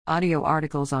Audio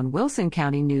articles on Wilson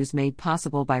County News made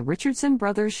possible by Richardson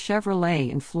Brothers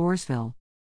Chevrolet in Floresville.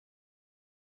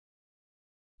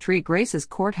 Tree graces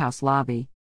courthouse lobby.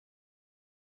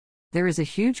 There is a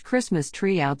huge Christmas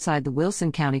tree outside the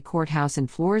Wilson County Courthouse in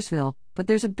Floresville, but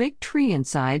there's a big tree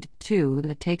inside, too,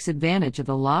 that takes advantage of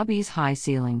the lobby's high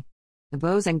ceiling. The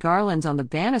bows and garlands on the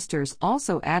banisters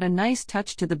also add a nice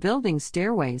touch to the building's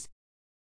stairways,